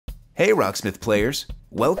Hey Rocksmith players,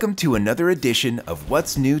 welcome to another edition of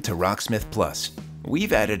What's New to Rocksmith Plus.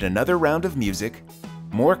 We've added another round of music,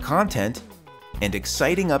 more content, and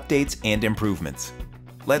exciting updates and improvements.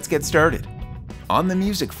 Let's get started. On the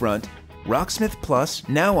music front, Rocksmith Plus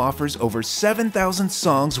now offers over 7,000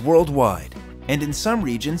 songs worldwide, and in some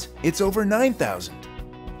regions, it's over 9,000.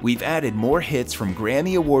 We've added more hits from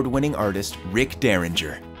Grammy Award-winning artist Rick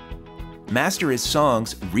Derringer. Master his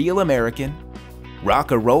songs Real American,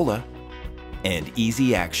 Rock-a-Rolla, and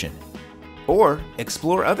Easy Action. Or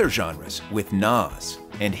explore other genres with Nas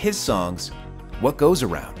and his songs What Goes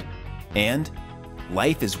Around and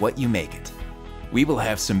Life Is What You Make It. We will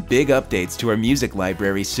have some big updates to our music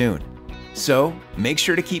library soon, so make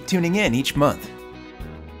sure to keep tuning in each month.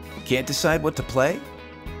 Can't decide what to play?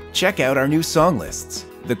 Check out our new song lists.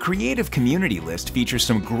 The Creative Community list features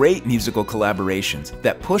some great musical collaborations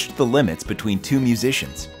that pushed the limits between two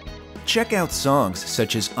musicians. Check out songs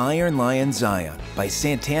such as Iron Lion Zion by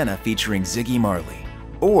Santana featuring Ziggy Marley,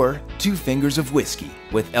 or Two Fingers of Whiskey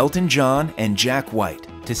with Elton John and Jack White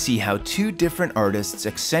to see how two different artists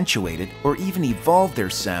accentuated or even evolved their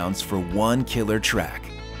sounds for one killer track.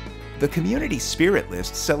 The Community Spirit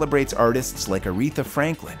list celebrates artists like Aretha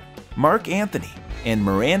Franklin, Mark Anthony, and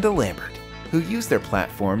Miranda Lambert, who use their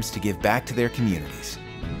platforms to give back to their communities.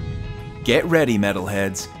 Get ready,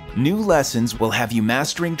 metalheads! New lessons will have you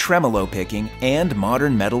mastering tremolo picking and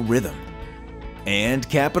modern metal rhythm. And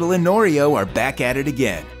Capital and Norio are back at it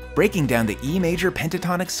again, breaking down the E major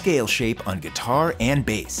pentatonic scale shape on guitar and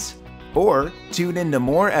bass. Or tune into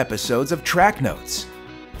more episodes of Track Notes.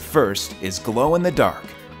 First is Glow in the Dark,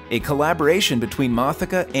 a collaboration between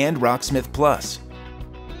Mothica and Rocksmith Plus.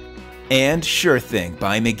 And Sure Thing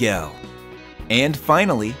by Miguel. And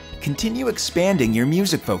finally, continue expanding your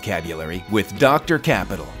music vocabulary with Dr.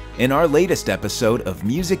 Capital in our latest episode of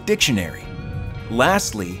Music Dictionary.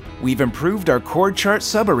 Lastly, we've improved our chord chart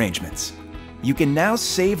subarrangements. You can now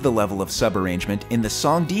save the level of subarrangement in the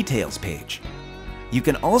Song Details page. You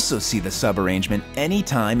can also see the subarrangement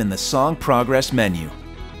anytime in the Song Progress menu.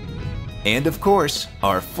 And of course,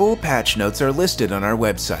 our full patch notes are listed on our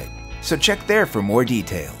website, so check there for more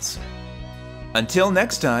details. Until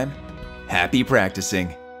next time, happy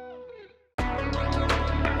practicing!